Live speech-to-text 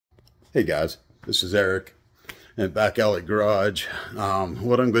Hey guys, this is Eric in Back Alley Garage.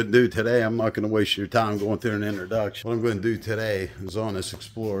 What I'm going to do today, I'm not going to waste your time going through an introduction. What I'm going to do today is on this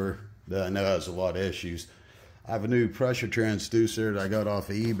Explorer that I know has a lot of issues. I have a new pressure transducer that I got off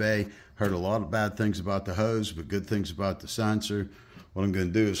of eBay. Heard a lot of bad things about the hose, but good things about the sensor. What I'm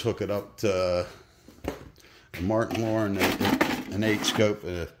going to do is hook it up to a Loren an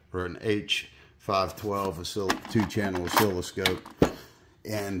HScope or an HS512 2-channel oscilloscope,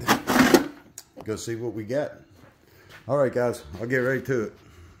 and go see what we get. All right, guys, I'll get right to it.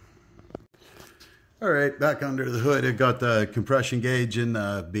 All right, back under the hood, it got the compression gauge in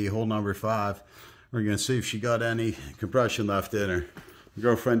B hole number 5. We're gonna see if she got any compression left in her. My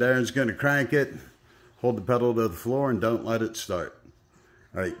girlfriend Erin's gonna crank it, hold the pedal to the floor, and don't let it start.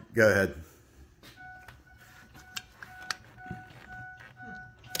 All right, go ahead.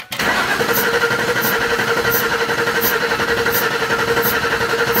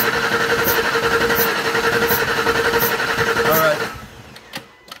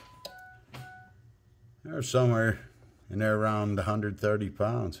 They're somewhere in there around 130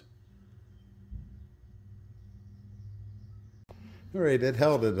 pounds. All right, it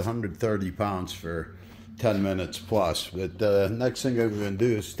held at 130 pounds for 10 minutes plus, but the next thing I'm going to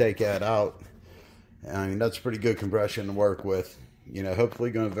do is take that out. I mean, that's pretty good compression to work with. You know, hopefully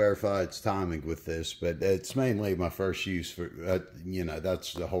going to verify its timing with this, but it's mainly my first use for, you know,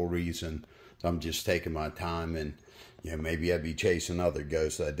 that's the whole reason. I'm just taking my time, and, you know, maybe I'd be chasing other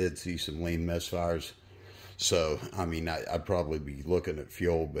ghosts. I did see some lean misfires. So, I mean, I'd probably be looking at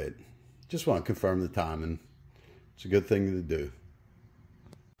fuel, but just want to confirm the timing. It's a good thing to do.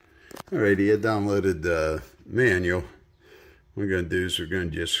 Alrighty, I downloaded the manual. What we're going to do is we're going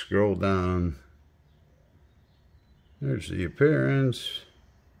to just scroll down. There's the appearance.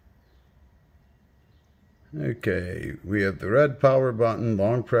 Okay, we have the red power button,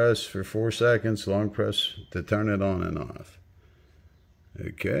 long press for 4 seconds, long press to turn it on and off.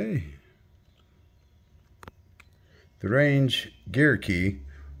 Okay. The range gear key,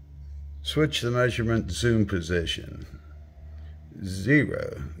 switch the measurement zoom position.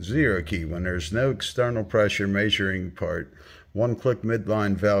 Zero key, when there's no external pressure measuring part, 1-click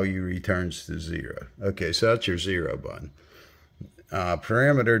midline value returns to 0. Okay, so that's your 0 button.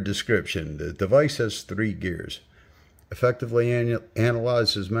 Parameter description, the device has 3 gears. Effectively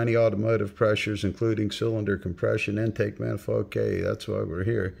analyzes many automotive pressures, including cylinder compression, intake manifold. Okay, that's why we're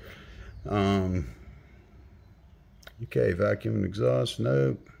here. Okay, vacuum and exhaust,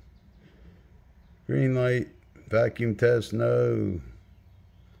 nope. Green light, vacuum test, no.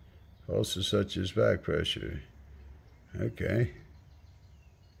 Also such as back pressure. Okay.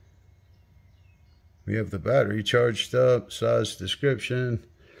 We have the battery charged up, size description.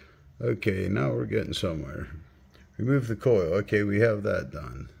 Okay, now we're getting somewhere. Remove the coil. Okay, we have that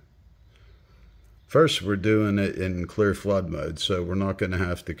done. First, we're doing it in clear flood mode, so we're not going to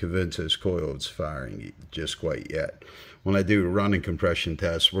have to convince this coil it's firing just quite yet. When I do a running compression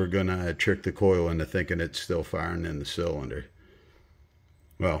test, we're going to trick the coil into thinking it's still firing in the cylinder.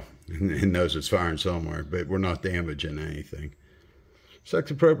 Well, it knows it's firing somewhere, but we're not damaging anything.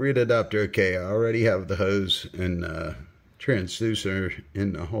 Select appropriate adapter. Okay, I already have the hose and transducer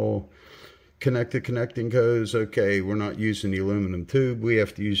in the hole. Connect the connecting hose. Okay, we're not using the aluminum tube. We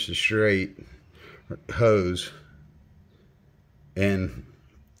have to use the straight hose, and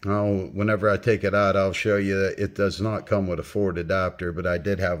whenever I take it out, I'll show you that it does not come with a Ford adapter, but I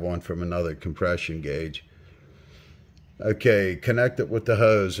did have one from another compression gauge. Okay, connect it with the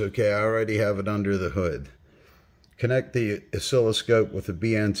hose. Okay, I already have it under the hood. Connect the oscilloscope with a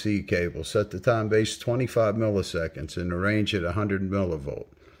BNC cable. Set the time base 25 milliseconds and the range at 100 millivolt.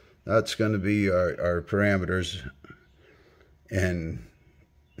 That's going to be our parameters, and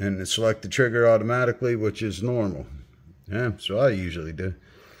select the trigger automatically, which is normal. Yeah, so I usually do.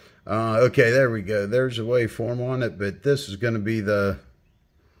 Okay, there we go. There's a waveform on it, but this is going to be I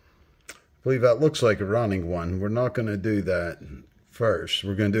believe that looks like a running one. We're not going to do that first.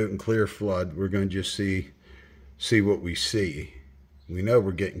 We're going to do it in clear flood. We're going to just see what we see. We know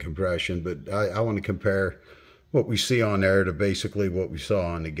we're getting compression, but I want to compare what we see on there to basically what we saw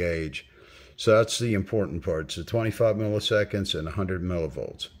on the gauge. So that's the important part. So 25 milliseconds and 100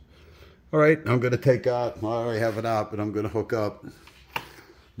 millivolts. All right, I'm going to take out, I already have it out, but I'm going to hook up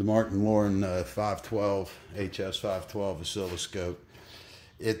the Loren HS512 oscilloscope.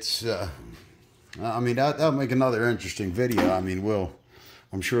 It's, I mean, that'll make another interesting video. I mean,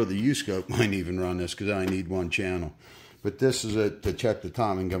 I'm sure the HScope might even run this because I need one channel. But this is it to check the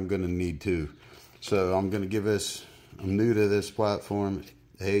timing. I'm going to need 2. So I'm going to give this, I'm new to this platform,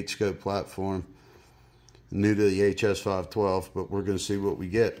 the HScope platform. New to the HS512, but we're going to see what we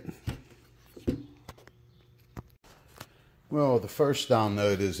get. Well, the first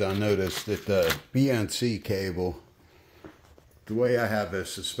download is I noticed that the BNC cable, the way I have it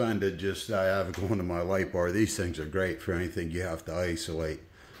suspended, just I have it going to my light bar. These things are great for anything you have to isolate.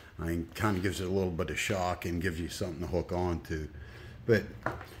 I mean, kind of gives it a little bit of shock and gives you something to hook onto. But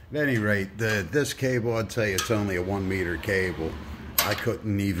at any rate, this cable, I'd say it's only a 1 meter cable. I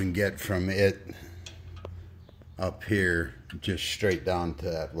couldn't even get from it up here just straight down to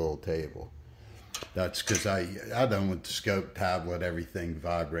that little table. That's because I done with the scope, tablet, everything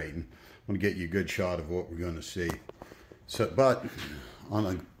vibrating. I want to get you a good shot of what we're going to see. So, but on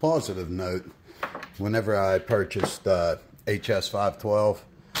a positive note, whenever I purchased HS512,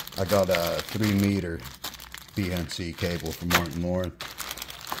 I got a 3 meter BNC cable from Loren.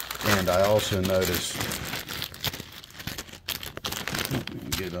 And I also noticed,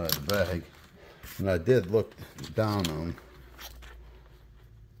 get out of the bag, and I did look down on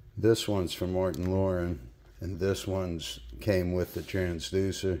this one's from Loren, and this one's came with the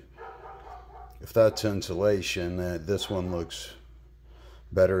transducer. If that's insulation, this one looks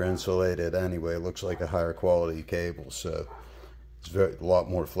better insulated anyway. It looks like a higher quality cable, so it's a lot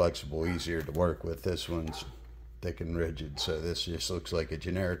more flexible, easier to work with. This one's thick and rigid, so this just looks like a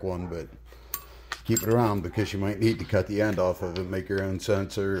generic one, but keep it around because you might need to cut the end off of it, make your own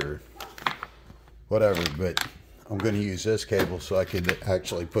sensor or whatever. But I'm going to use this cable so I could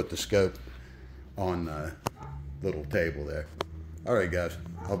actually put the scope on the little table there. Alright guys,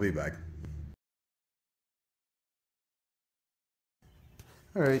 I'll be back.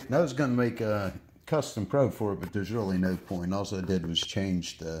 Alright, I was going to make a custom probe for it, but there's really no point. All I did was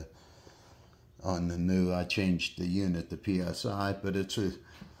change the, on the new, I changed the unit, the PSI, but it's a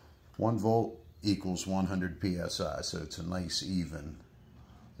 1 volt equals 100 PSI, so it's a nice even.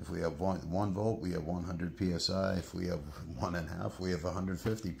 If we have 1 volt, we have 100 PSI. If we have 1.5, we have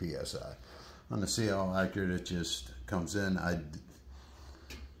 150 PSI. I want to see how accurate it just comes in. I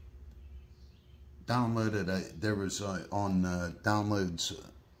downloaded, there was on downloads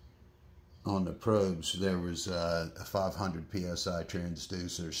on the probes, there was a 500 PSI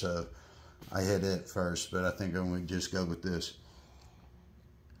transducer, so I hit it first, but I think I'm going to just go with this.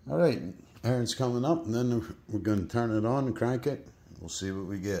 All right, Aaron's coming up, and then we're going to turn it on and crank it. We'll see what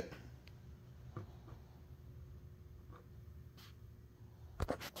we get.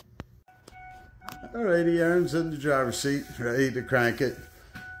 Alrighty, Aaron's in the driver's seat, ready to crank it.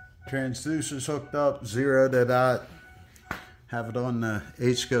 Transducer's hooked up, zeroed it out. Have it on the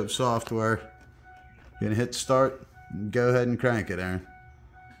HScope software. Gonna hit start and go ahead and crank it, Aaron.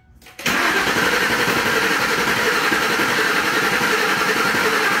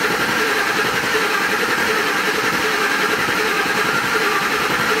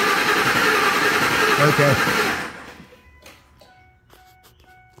 Okay.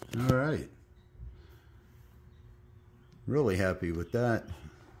 All right. Really happy with that.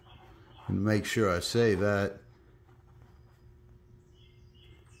 And make sure I say that.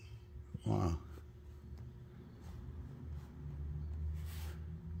 Wow.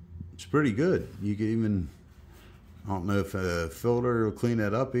 It's pretty good. You can even, I don't know if a filter will clean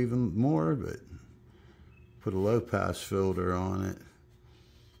it up even more, but put a low pass filter on it.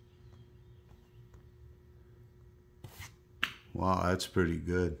 Wow, that's pretty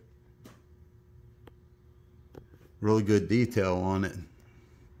good. Really good detail on it.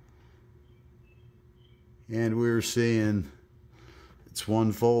 And we were seeing it's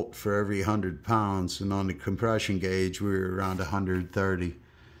 1 volt for every 100 pounds, and on the compression gauge we were around 130.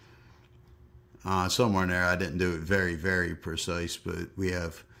 Somewhere in there, I didn't do it very, very precise, but we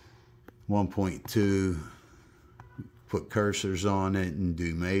have 1.2, put cursors on it and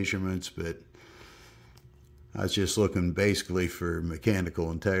do measurements, but I was just looking basically for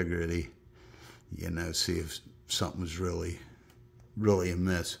mechanical integrity, you know, see if something was really, really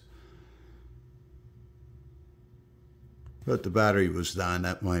amiss. But the battery was dying.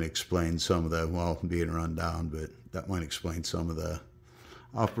 That might explain some of the, well, being run down, but that might explain some of the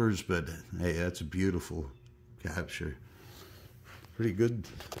uppers. But hey, that's a beautiful capture. Pretty good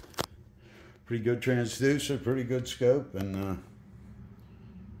transducer, pretty good scope, and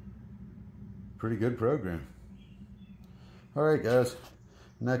pretty good program. All right, guys.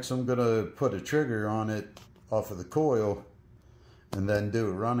 Next, I'm gonna put a trigger on it off of the coil, and then do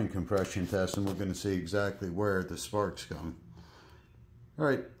a running compression test, and we're going to see exactly where the sparks come. All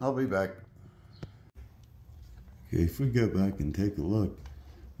right, I'll be back. Okay, if we go back and take a look,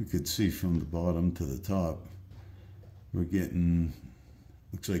 we could see from the bottom to the top, we're getting,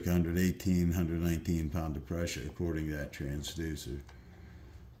 looks like 118, 119 pound of pressure according to that transducer.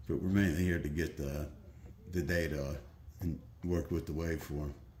 But we're mainly here to get the data and work with the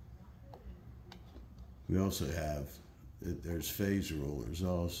waveform. We also have There's phase rulers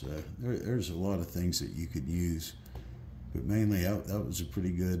also. There's a lot of things that you could use, but mainly that was a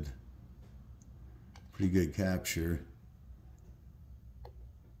pretty good capture.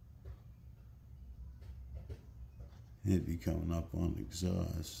 It'd be coming up on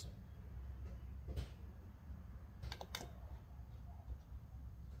exhaust.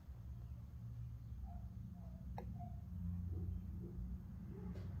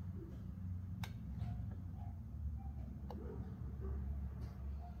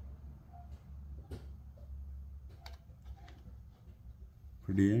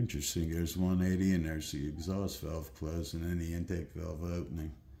 Pretty interesting. There's 180 and there's the exhaust valve closed and then the intake valve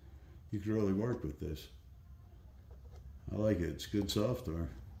opening. You could really work with this. I like it. It's good software,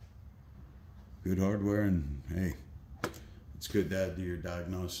 good hardware, and hey, it's good to add to your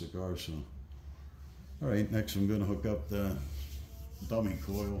diagnostic arsenal. All right, next I'm going to hook up the dummy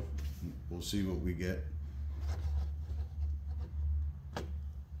coil. We'll see what we get.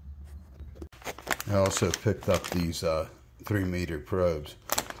 I also picked up these 3-meter probes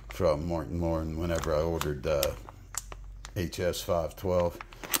from Loren whenever I ordered HS512.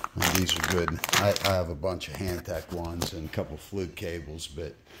 And these are good. I have a bunch of hand-tack ones and a couple fluke cables,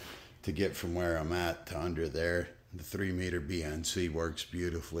 but to get from where I'm at to under there, the 3-meter BNC works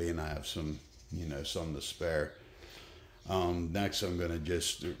beautifully, and I have some, some to spare. Next, I'm going to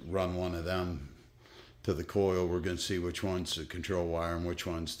just run one of them to the coil. We're going to see which one's the control wire and which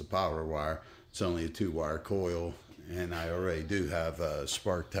one's the power wire. It's only a 2-wire coil, and I already do have a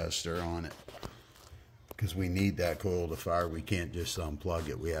spark tester on it, because we need that coil to fire. We can't just unplug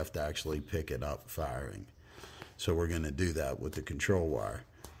it. We have to actually pick it up firing. So we're going to do that with the control wire.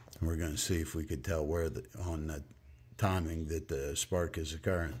 And we're going to see if we could tell where on the timing that the spark is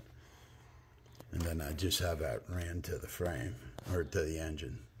occurring. And then I just have that ran to the frame, or to the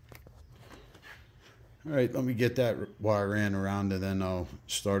engine. All right, let me get that wire ran around, and then I'll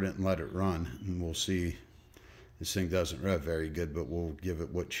start it and let it run. And we'll see. This thing doesn't rev very good, but we'll give it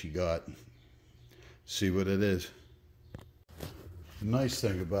what she got. See what it is. The nice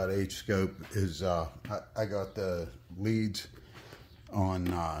thing about HScope is I got the leads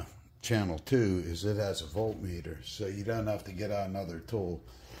on channel 2 is it has a voltmeter, so you don't have to get out another tool.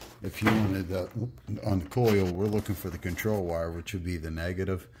 If you wanted on the coil, we're looking for the control wire, which would be the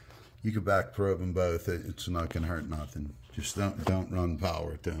negative. You could back probe them both. It's not going to hurt nothing. Just don't run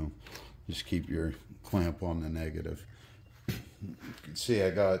power to them. Just keep your clamp on the negative. You can see I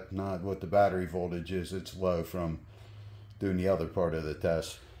got not what the battery voltage is. It's low from doing the other part of the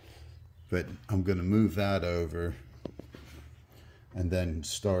test, but I'm going to move that over and then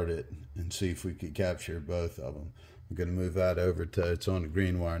start it and see if we could capture both of them. I'm going to move that over to, it's on the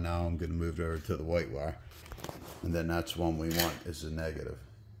green wire now. I'm going to move it over to the white wire, and then that's one we want is the negative.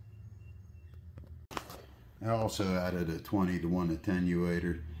 I also added a 20-to-1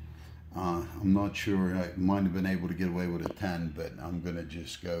 attenuator. I'm not sure, I might have been able to get away with a 10, but I'm going to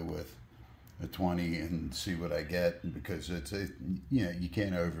just go with a 20 and see what I get, because it's you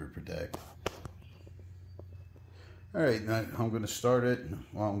can't overprotect. All right, now I'm going to start it.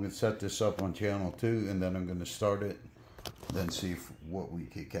 Well, I'm going to set this up on channel 2, and then I'm going to start it, then see what we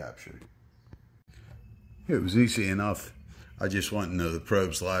can capture. It was easy enough. I just went into the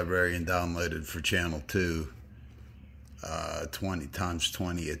probes library and downloaded for channel 2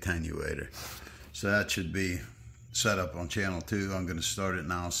 20x20 attenuator. So that should be set up on channel 2. I'm going to start it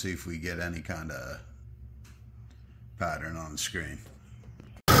now, see if we get any kind of pattern on the screen.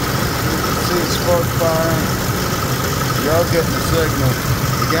 See the spark firing. Y'all getting the signal.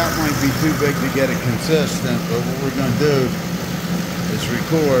 The gap might be too big to get it consistent, but what we're going to do is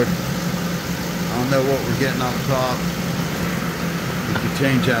record. I don't know what we're getting up top. We can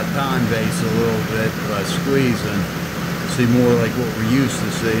change that time base a little bit by squeezing. See more like what we're used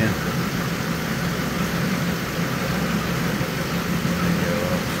to seeing.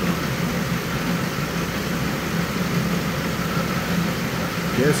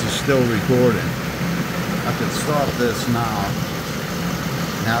 This is still recording. I could stop this now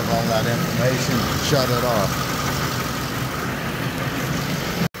and have all that information and shut it off.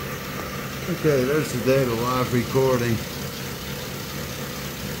 Okay, there's the data live recording.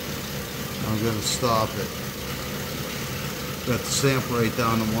 I'm going to stop it. Got the sample rate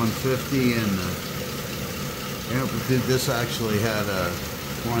down to 150, and the amplitude, this actually had a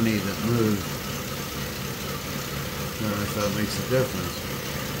 20 that moved. I don't know if that makes a difference.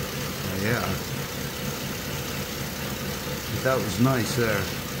 Yeah. But that was nice there.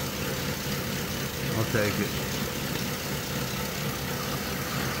 I'll take it.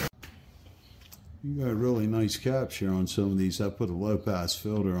 You got a really nice capture on some of these. I put a low pass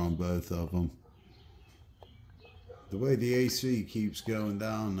filter on both of them. The way the AC keeps going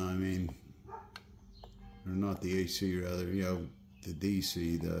down, I mean, or not the AC, rather, you know, the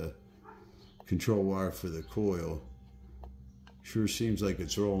DC, the control wire for the coil, sure seems like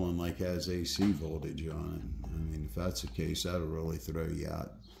it's rolling like it has AC voltage on it. I mean, if that's the case, that'll really throw you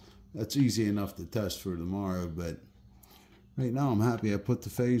out. That's easy enough to test for tomorrow, but right now I'm happy I put the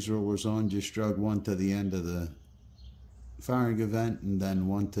phase rollers on, just drug one to the end of the firing event and then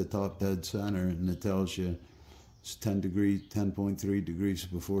one to top dead center, and it tells you it's 10 degrees, 10.3 degrees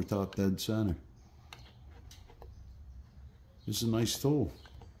before top dead center. This is a nice tool.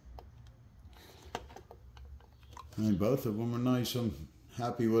 I mean, both of them are nice. I'm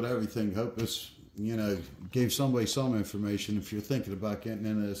happy with everything. Hope this, you know, gave somebody some information. If you're thinking about getting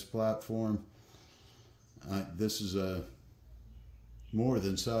into this platform, this is more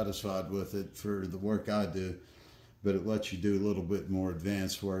than satisfied with it for the work I do, but it lets you do a little bit more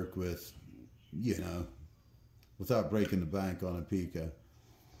advanced work with, you know, without breaking the bank on a Pico.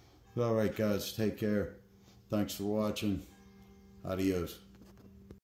 But all right, guys, take care. Thanks for watching. Adios.